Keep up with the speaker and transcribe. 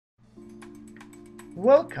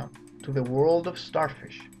Welcome to the world of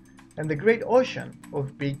Starfish and the great ocean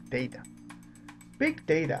of big data. Big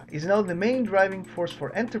data is now the main driving force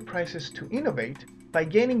for enterprises to innovate by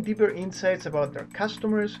gaining deeper insights about their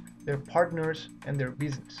customers, their partners, and their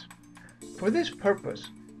business. For this purpose,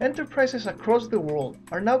 enterprises across the world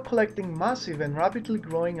are now collecting massive and rapidly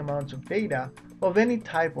growing amounts of data of any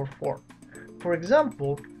type or form. For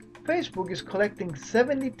example, Facebook is collecting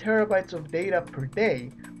 70 terabytes of data per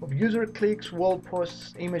day of user clicks, wall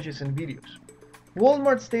posts, images, and videos.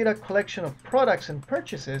 Walmart's data collection of products and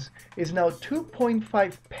purchases is now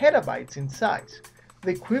 2.5 petabytes in size,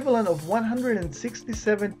 the equivalent of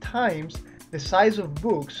 167 times the size of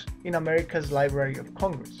books in America's Library of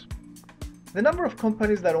Congress. The number of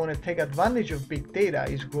companies that want to take advantage of big data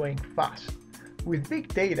is growing fast. With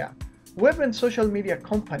big data, web and social media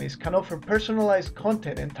companies can offer personalized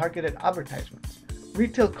content and targeted advertisements.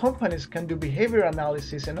 Retail companies can do behavior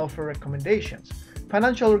analysis and offer recommendations.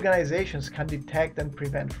 Financial organizations can detect and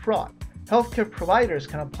prevent fraud. Healthcare providers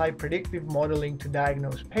can apply predictive modeling to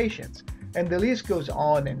diagnose patients. And the list goes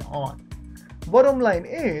on and on. Bottom line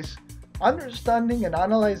is, understanding and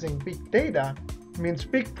analyzing big data means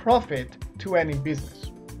big profit to any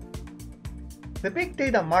business. The big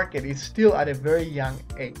data market is still at a very young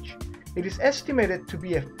age. It is estimated to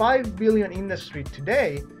be a 5 billion industry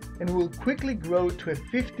today and will quickly grow to a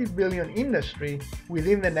 50 billion industry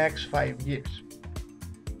within the next 5 years.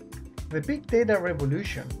 The big data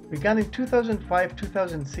revolution began in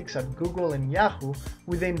 2005-2006 at Google and Yahoo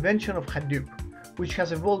with the invention of Hadoop, which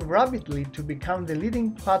has evolved rapidly to become the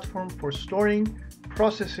leading platform for storing,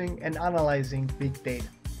 processing, and analyzing big data.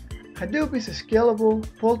 Hadoop is a scalable,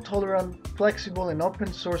 fault-tolerant, flexible, and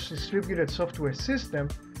open-source distributed software system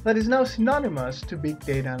that is now synonymous to big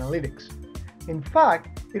data analytics. In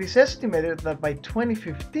fact, it is estimated that by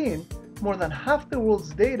 2015, more than half the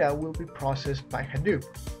world's data will be processed by Hadoop.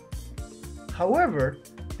 However,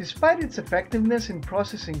 despite its effectiveness in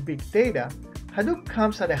processing big data, Hadoop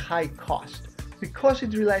comes at a high cost because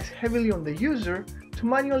it relies heavily on the user to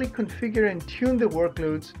manually configure and tune the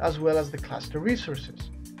workloads as well as the cluster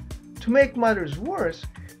resources. To make matters worse,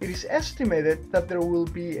 it is estimated that there will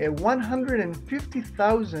be a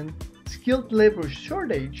 150,000 skilled labor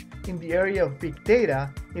shortage in the area of big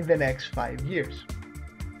data in the next 5 years.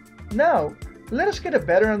 Now, let us get a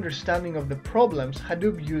better understanding of the problems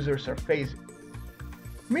Hadoop users are facing.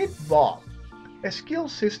 Meet Bob, a skilled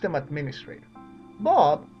system administrator.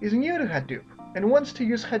 Bob is new to Hadoop and wants to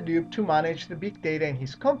use Hadoop to manage the big data in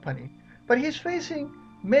his company, but he is facing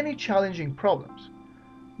many challenging problems.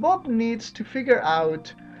 Bob needs to figure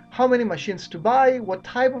out how many machines to buy, what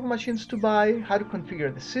type of machines to buy, how to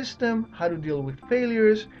configure the system, how to deal with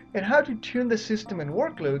failures, and how to tune the system and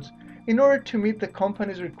workloads in order to meet the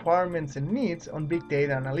company's requirements and needs on big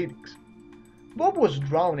data analytics. Bob was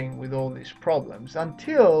drowning with all these problems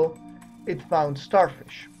until it found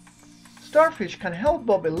Starfish. Starfish can help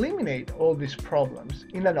Bob eliminate all these problems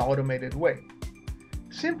in an automated way.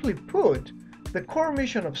 Simply put, the core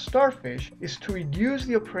mission of Starfish is to reduce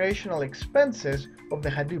the operational expenses of the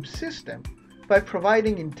Hadoop system by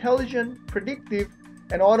providing intelligent, predictive,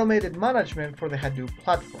 and automated management for the Hadoop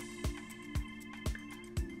platform.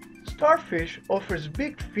 Starfish offers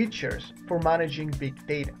big features for managing big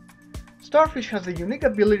data. Starfish has the unique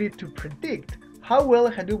ability to predict how well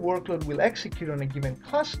a Hadoop workload will execute on a given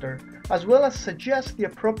cluster, as well as suggest the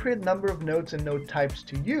appropriate number of nodes and node types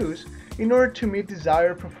to use in order to meet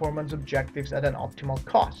desired performance objectives at an optimal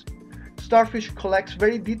cost. Starfish collects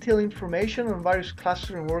very detailed information on various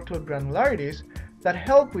cluster and workload granularities that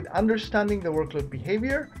help with understanding the workload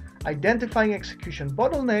behavior, identifying execution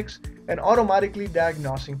bottlenecks, and automatically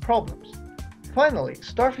diagnosing problems. Finally,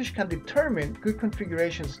 Starfish can determine good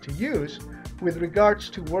configurations to use with regards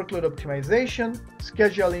to workload optimization,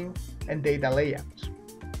 scheduling, and data layouts.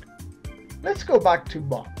 Let's go back to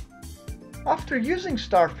Bob. After using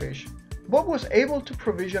Starfish, Bob was able to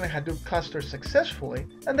provision a Hadoop cluster successfully,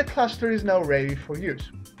 and the cluster is now ready for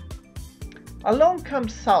use. Along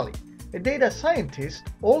comes Sally, a data scientist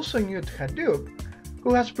also new to Hadoop,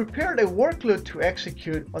 who has prepared a workload to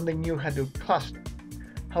execute on the new Hadoop cluster.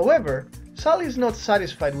 However, Sally is not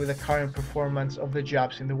satisfied with the current performance of the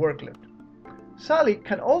jobs in the workload. Sally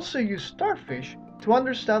can also use Starfish to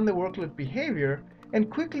understand the workload behavior and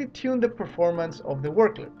quickly tune the performance of the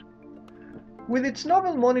workload. With its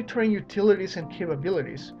novel monitoring utilities and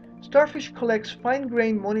capabilities, Starfish collects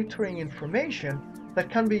fine-grained monitoring information that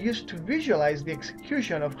can be used to visualize the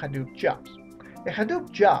execution of Hadoop jobs. A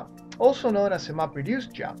Hadoop job, also known as a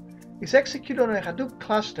MapReduce job, is executed on a Hadoop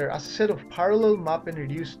cluster as a set of parallel map and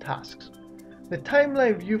reduce tasks. The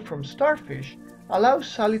timeline view from Starfish allows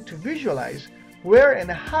Sally to visualize where and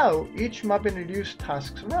how each map and reduce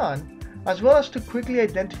tasks run, as well as to quickly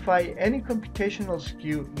identify any computational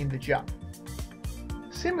skew in the job.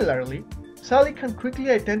 Similarly, Sally can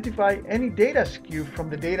quickly identify any data skew from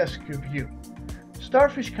the data skew view.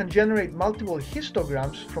 Starfish can generate multiple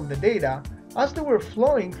histograms from the data as they were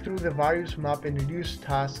flowing through the various map and reduce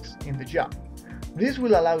tasks in the job. This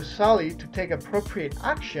will allow Sally to take appropriate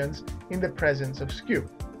actions in the presence of skew.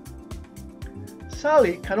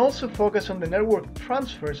 Sally can also focus on the network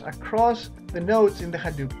transfers across the nodes in the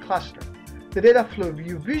Hadoop cluster. The data flow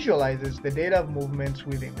view visualizes the data movements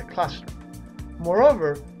within the cluster.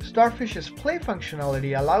 Moreover, Starfish's play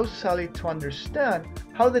functionality allows Sally to understand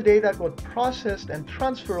how the data got processed and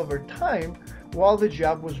transferred over time while the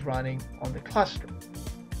job was running on the cluster.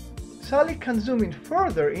 Sally can zoom in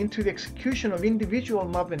further into the execution of individual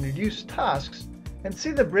map and reduce tasks and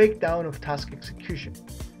see the breakdown of task execution.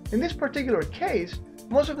 In this particular case,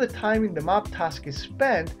 most of the time in the map task is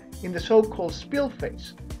spent in the so-called spill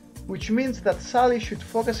phase, which means that Sally should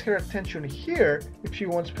focus her attention here if she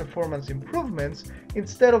wants performance improvements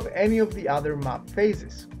instead of any of the other map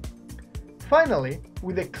phases. Finally,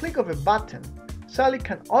 with a click of a button, Sally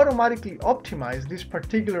can automatically optimize this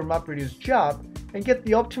particular map reduce job and get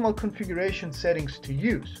the optimal configuration settings to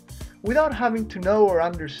use, without having to know or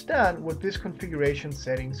understand what these configuration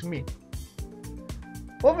settings mean.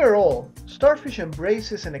 Overall, Starfish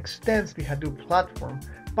embraces and extends the Hadoop platform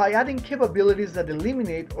by adding capabilities that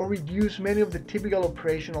eliminate or reduce many of the typical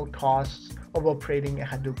operational costs of operating a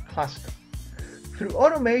Hadoop cluster. Through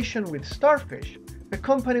automation with Starfish, the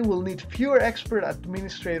company will need fewer expert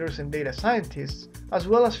administrators and data scientists, as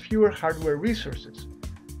well as fewer hardware resources.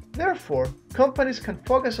 Therefore, companies can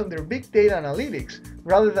focus on their big data analytics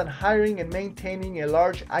rather than hiring and maintaining a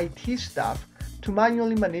large IT staff to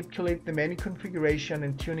manually manipulate the many configuration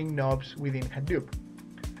and tuning knobs within Hadoop.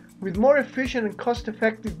 With more efficient and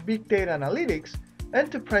cost-effective big data analytics,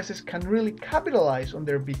 enterprises can really capitalize on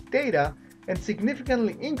their big data and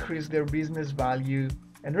significantly increase their business value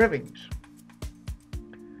and revenues.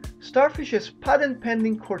 Starfish's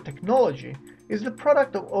patent-pending core technology is the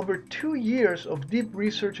product of over 2 years of deep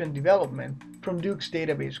research and development from Duke's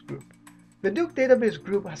database group. The Duke database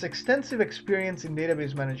group has extensive experience in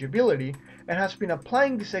database manageability and has been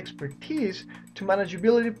applying this expertise to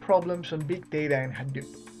manageability problems on big data and Hadoop.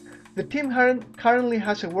 The team currently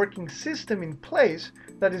has a working system in place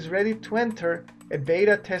that is ready to enter a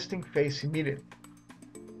beta testing phase immediately.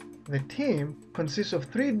 The team consists of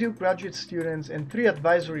 3 Duke graduate students and 3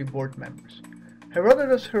 advisory board members.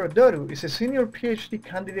 Herodotos Herodotou is a senior PhD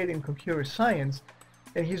candidate in computer science,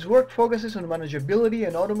 and his work focuses on manageability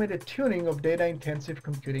and automated tuning of data-intensive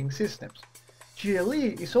computing systems.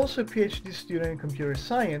 GLE is also a PhD student in computer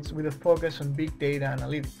science with a focus on big data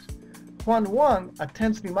analytics. Huan Wang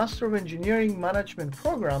attends the Master of Engineering Management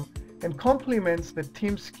program and complements the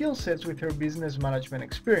team's skill sets with her business management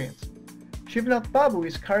experience. Shivnath Babu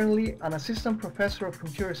is currently an assistant professor of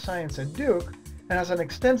computer science at Duke and has an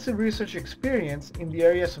extensive research experience in the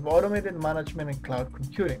areas of automated management and cloud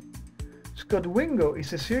computing. Scott Wingo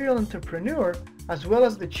is a serial entrepreneur as well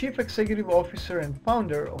as the Chief Executive Officer and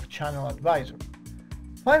founder of Channel Advisor.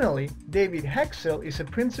 Finally, David Hexel is a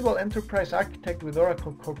Principal Enterprise Architect with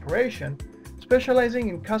Oracle Corporation, specializing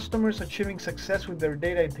in customers achieving success with their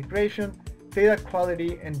data integration, data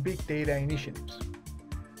quality, and big data initiatives.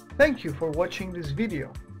 Thank you for watching this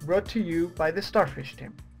video, brought to you by the Starfish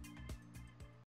team.